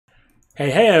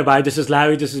Hey everybody, this is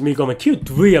Larry. This is me going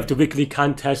Q3 of the weekly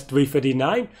contest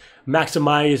 359.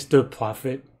 Maximize the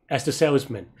profit as the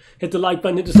salesman. Hit the like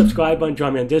button, hit the subscribe button,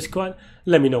 join me on Discord.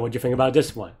 Let me know what you think about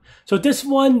this one. So this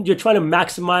one, you're trying to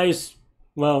maximize,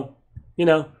 well, you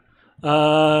know,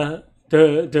 the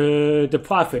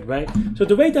profit, right? So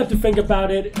the way you have to think about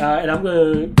it, and I'm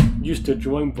going to use the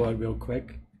drawing board real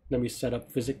quick. Let me set up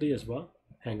physically as well.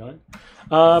 Hang on.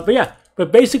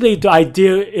 But basically the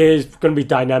idea is going to be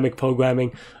dynamic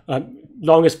programming.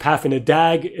 Longest path in the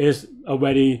DAG is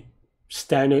already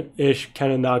standard-ish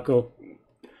canonical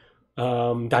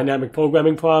dynamic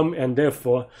programming problem, and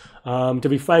therefore, to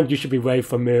be frank, you should be very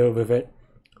familiar with it.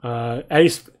 At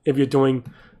least if you're doing,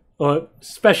 or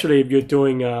especially if you're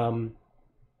doing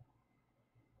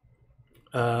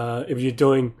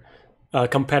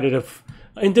competitive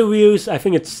interviews. I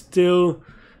think it's still,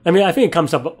 I think it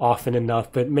comes up often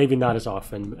enough, but maybe not as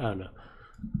often.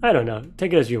 I don't know.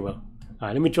 Take it as you will. All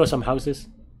right, let me draw some houses.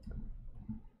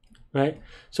 Right.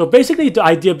 So basically, the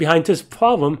idea behind this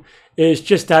problem is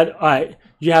just that, all right,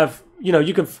 you have,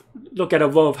 you can look at a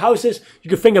row of houses. You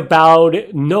can think about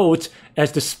nodes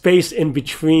as the space in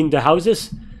between the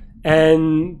houses,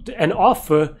 and an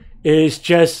offer is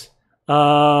just,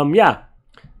 like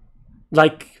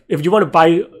if you want to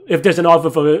buy, if there's an offer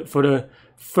for the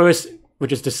first,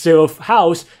 which is the 0th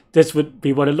house, this would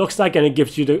be what it looks like, and it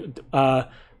gives you the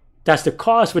that's the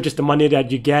cost, which is the money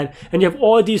that you get. And you have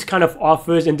all these kind of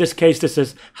offers. In this case, this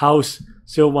is house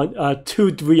 0, 1,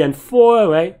 2, 3, and 4,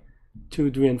 right? 2,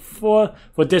 3, and 4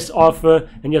 for this offer,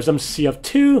 and you have some C of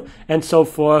 2 and so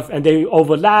forth, and they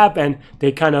overlap and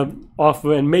they kind of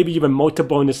offer, and maybe even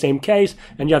multiple in the same case,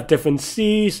 and you have different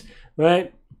C's,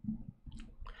 right?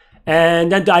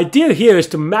 And then the idea here is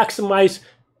to maximize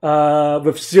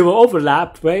with 0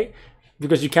 overlap, right?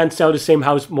 Because you can't sell the same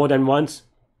house more than once.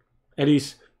 At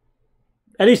least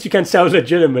you can sell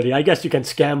legitimately. I guess you can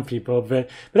scam people, but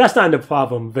that's not the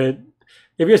problem. But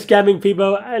if you're scamming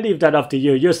people, I leave that up to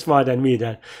you. You're smarter than me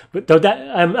then. But though that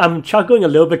I'm chuckling a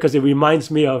little bit because it reminds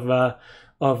me of an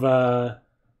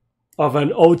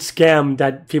old scam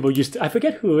that people used to. I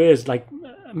forget who it is. Like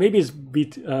maybe it's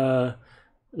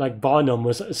like Barnum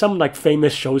or some like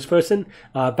famous shows person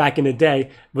back in the day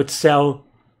would sell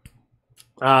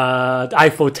the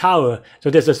Eiffel Tower. So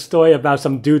there's a story about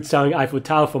some dude selling Eiffel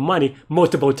Tower for money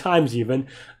multiple times even,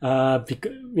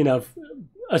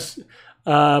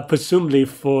 presumably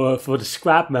for the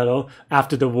scrap metal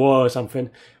after the war or something.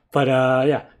 But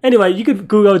yeah. Anyway, you could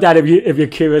Google that if you're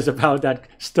curious about that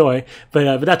story.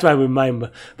 But that's what I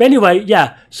remember. But anyway,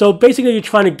 yeah. So basically, you're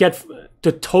trying to get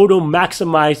the total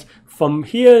maximized from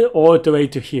here all the way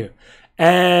to here,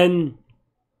 and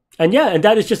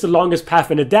that is just the longest path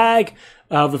in the DAG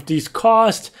with these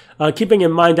costs. Keeping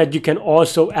in mind that you can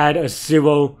also add a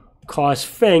 0 cost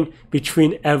thing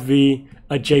between every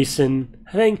adjacent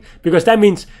thing, because that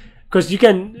means, because you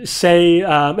can say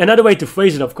another way to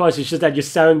phrase it, of course, is just that you're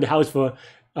selling the house for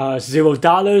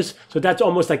 $0. So that's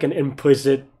almost like an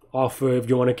implicit offer if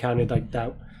you want to count it like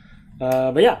that.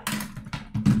 But yeah.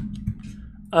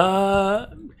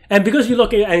 And because you're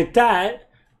looking at that,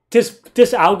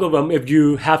 this algorithm, if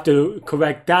you have the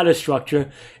correct data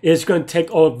structure, is going to take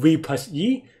all V plus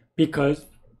E because,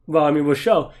 well, we'll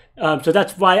show. So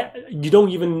that's why you don't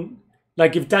even,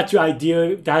 like, if that's your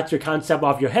idea, that's your concept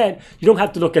off your head, you don't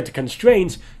have to look at the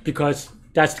constraints because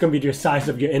that's going to be the size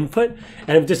of your input.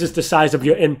 And if this is the size of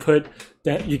your input,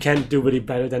 that you can't do really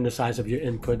better than the size of your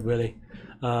input, really,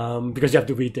 because you have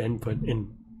to read the input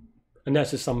in.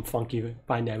 Unless it's some funky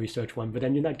binary search one, but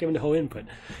then you're not given the whole input.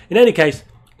 In any case,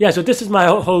 yeah, so this is my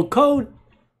whole code.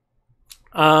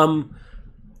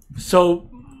 So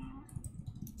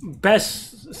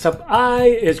best sub I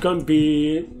is going to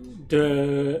be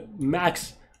the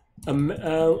max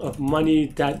amount of money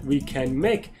that we can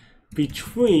make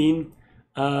between,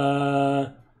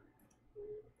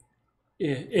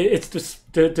 it's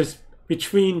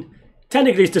between,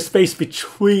 technically it's the space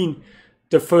between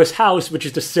the first house, which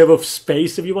is the 0th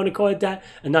space, if you want to call it that,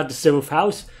 and not the 0th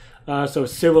house. So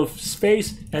 0th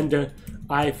space and the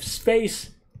ith space,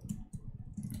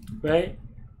 right?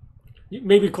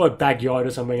 Maybe call it backyard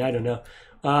or something, I don't know.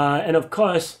 And of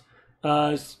course,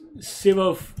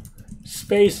 0th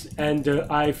space and the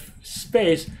ith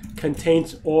space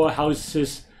contains all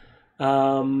houses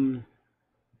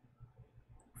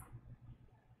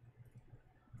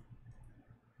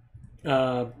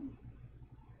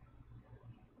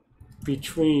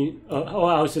between all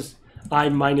houses I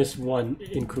minus 1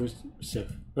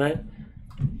 inclusive, right?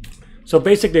 So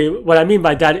basically what I mean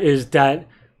by that is that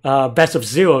best of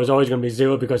 0 is always going to be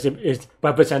 0 because it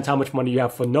represents how much money you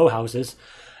have for no houses,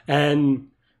 and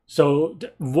So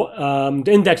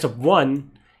the index of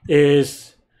 1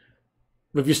 is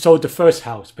if you sold the first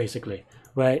house, basically,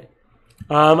 right?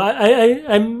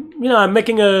 I'm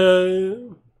making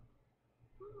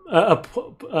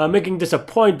making this a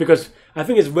point because I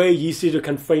think it's very easy to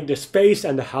conflate the space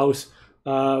and the house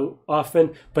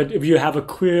often. But if you have a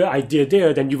clear idea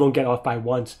there, then you won't get off by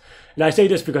once. And I say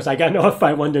this because I got off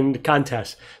by one during the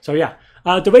contest. So yeah,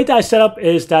 the way that I set up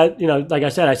is that, like I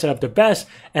said, I set up the best,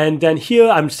 and then here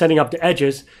I'm setting up the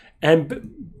edges,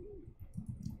 and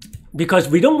because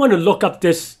we don't want to look up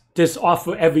this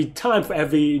offer every time for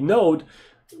every node,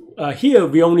 here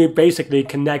we only basically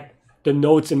connect the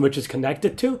nodes in which it's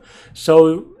connected to.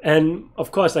 So, and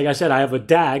of course, like I said, I have a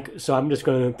DAG, so I'm just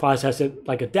going to process it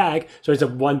like a DAG. So it's a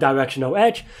one directional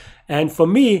edge. And for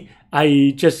me,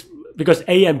 I just, because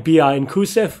A and B are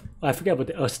inclusive, I forget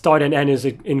what start and end is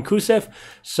inclusive.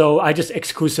 So I just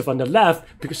exclusive on the left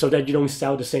because so that you don't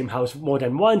sell the same house more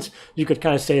than once. You could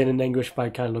kind of say it in English by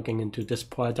kind of looking into this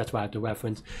part. That's why I have the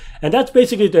reference. And that's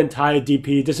basically the entire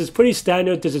DP. This is pretty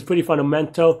standard. This is pretty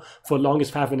fundamental for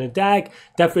longest path in a DAG.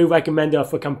 Definitely recommend it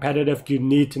for competitive. You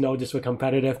need to know this for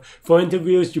competitive. For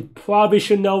interviews, you probably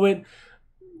should know it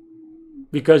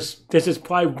because this is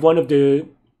probably one of the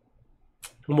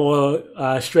more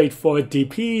straightforward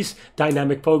DPs,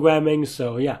 dynamic programming.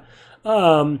 So yeah,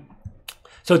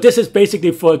 so this is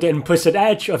basically for the implicit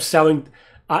edge of selling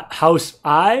house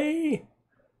I.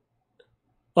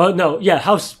 Oh no, yeah,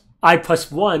 house I plus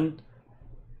 1.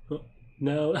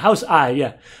 No, house I,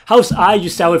 yeah, house I, you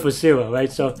sell it for 0,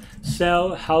 right? So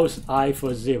sell house I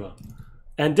for 0,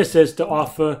 and this is the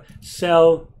offer: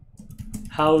 sell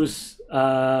house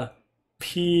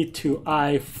P to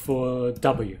I for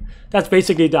W. That's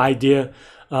basically the idea.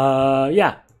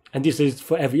 Yeah, and this is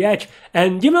for every edge.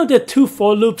 And there are 2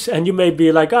 for loops, and you may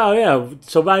be like, oh yeah,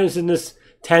 so why isn't this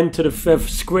 10 to the 5th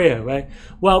square, right?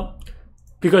 Well,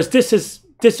 because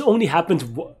this only happens,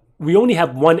 we only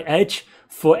have one edge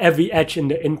for every edge in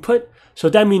the input. So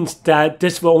that means that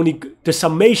this will only, the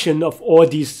summation of all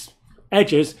these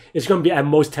edges is going to be at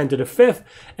most 10 to the 5th.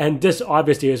 And this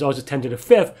obviously is also 10 to the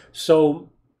 5th. So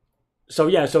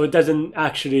yeah, so it doesn't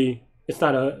actually, it's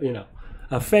not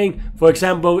a thing. For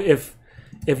example, if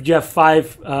you have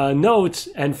 5 nodes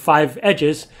and 5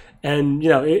 edges, and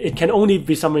it can only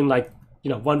be something like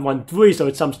 1, 1, 3, so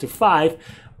it sums to 5,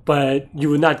 but you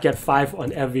will not get 5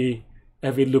 on every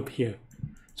loop here.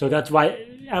 So that's why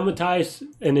amortize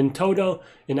and in total,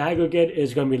 in aggregate,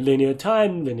 is going to be linear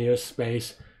time, linear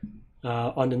space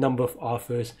on the number of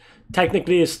offers.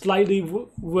 Technically, it's slightly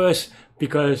worse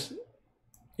because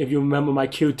if you remember my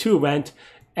Q2 rant,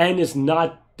 n is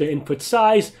not the input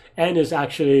size, n is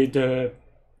actually the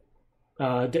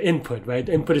input, right?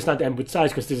 The input is not the input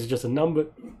size because this is just a number.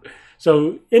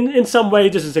 So in some way,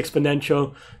 this is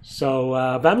exponential. So,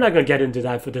 but I'm not going to get into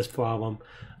that for this problem.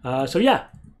 So yeah,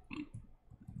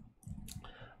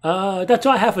 that's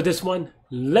all I have for this one.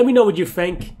 Let me know what you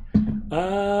think.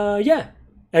 Yeah,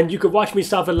 and you could watch me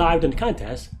solve it live in the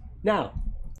contest now.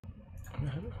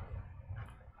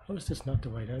 How is this not the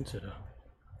right answer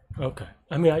though? Okay.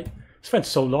 I mean, I spent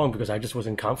so long because I just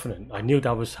wasn't confident. I knew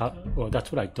that was how, well, that's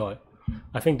what I thought.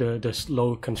 I think the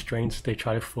slow constraints, they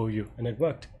try to fool you, and it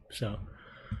worked. So,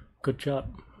 good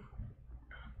job.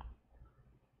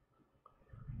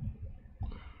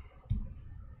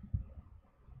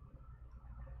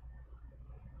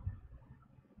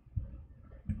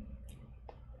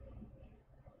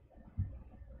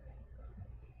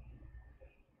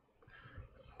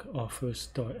 Offer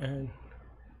start n.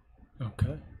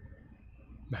 Okay.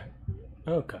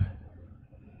 Okay.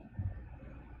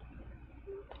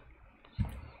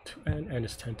 To n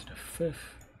is 10 to the 5th.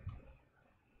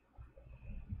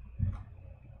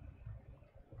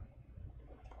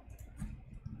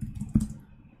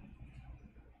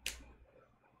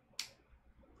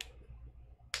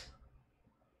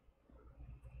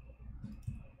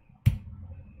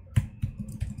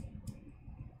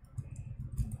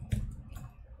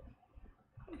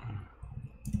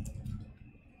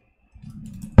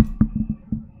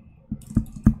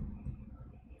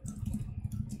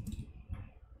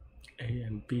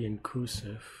 B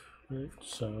inclusive, right?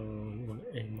 So you want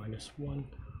A minus 1.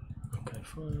 Okay,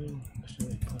 fine. Let's do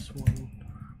A plus 1.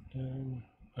 Then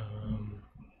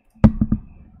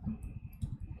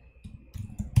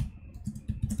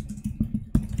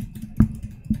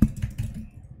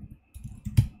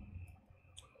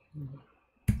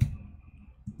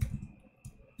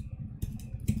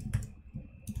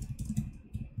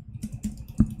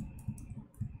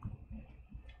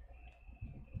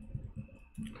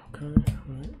okay,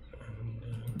 right, and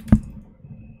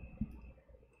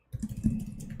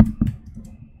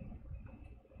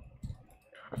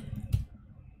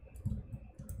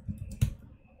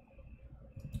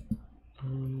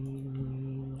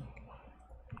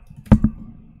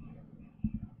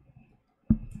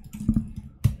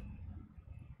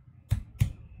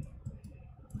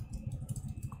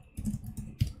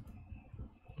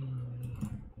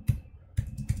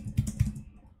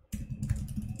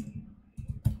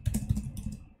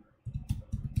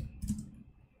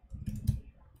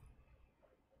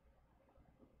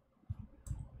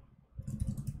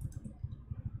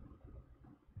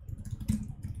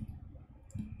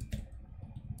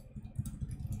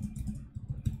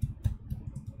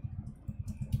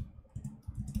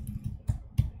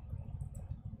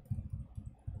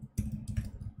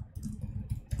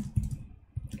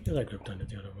feel like I've done it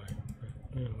the other way.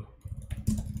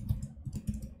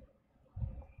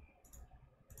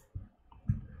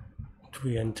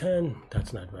 3 and 10.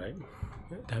 That's not right.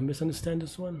 Did I misunderstand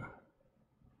this one?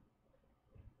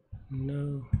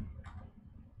 No.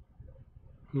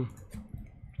 Maybe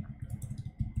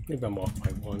I'm off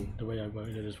by 1. The way I wrote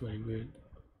it is very weird.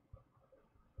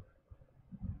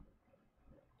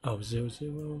 Oh, 0,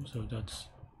 0. So that's.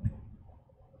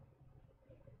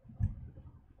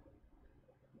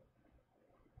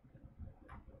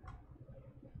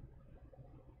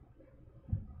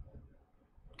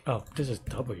 Oh, this is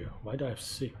W. Why do I have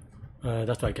C?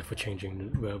 That's what I get for changing the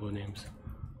variable names.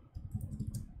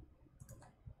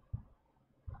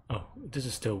 Oh, this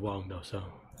is still wrong though, so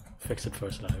fix it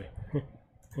first, Larry.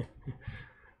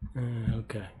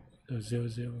 Okay, so 0,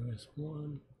 0 is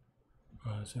 1.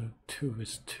 So 2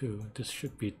 is 2. This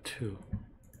should be 2.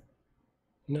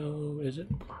 No, is it?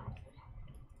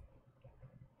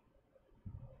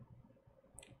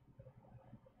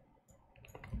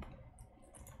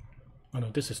 Oh no,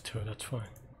 this is 2, that's fine.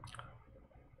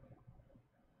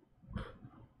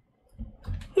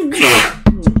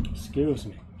 Excuse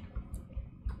me.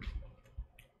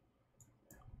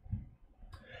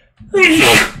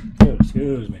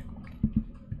 Excuse me.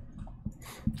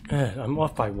 I'm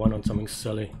off by 1 on something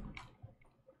silly,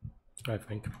 I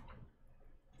think.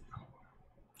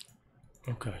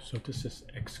 Okay, so this is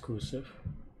exclusive,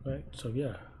 right? So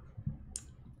yeah.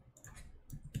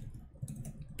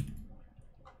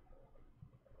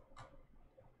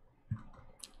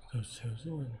 So 0,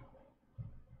 0.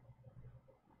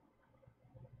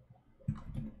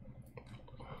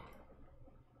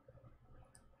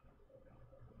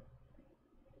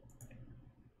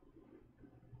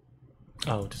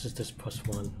 Oh, this is this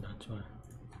 +1, that's why.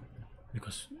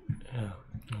 Because, yeah,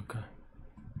 okay.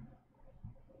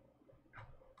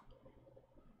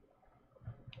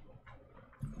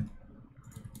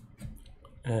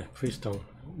 Please don't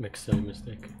make silly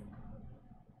mistake.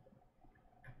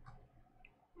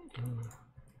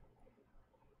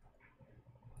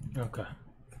 Okay.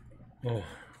 Yeah.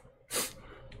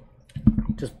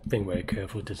 Just being very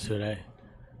careful today.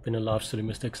 Been a lot of silly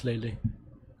mistakes lately.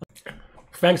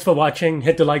 Thanks for watching.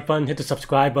 Hit the like button, hit the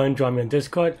subscribe button, join me on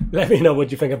Discord. Let me know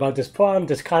what you think about this problem,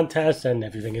 this contest, and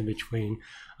everything in between.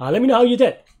 Let me know how you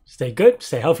did. Stay good,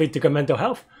 stay healthy, take good mental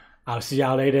health. I'll see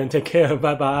y'all later and take care.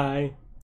 Bye bye.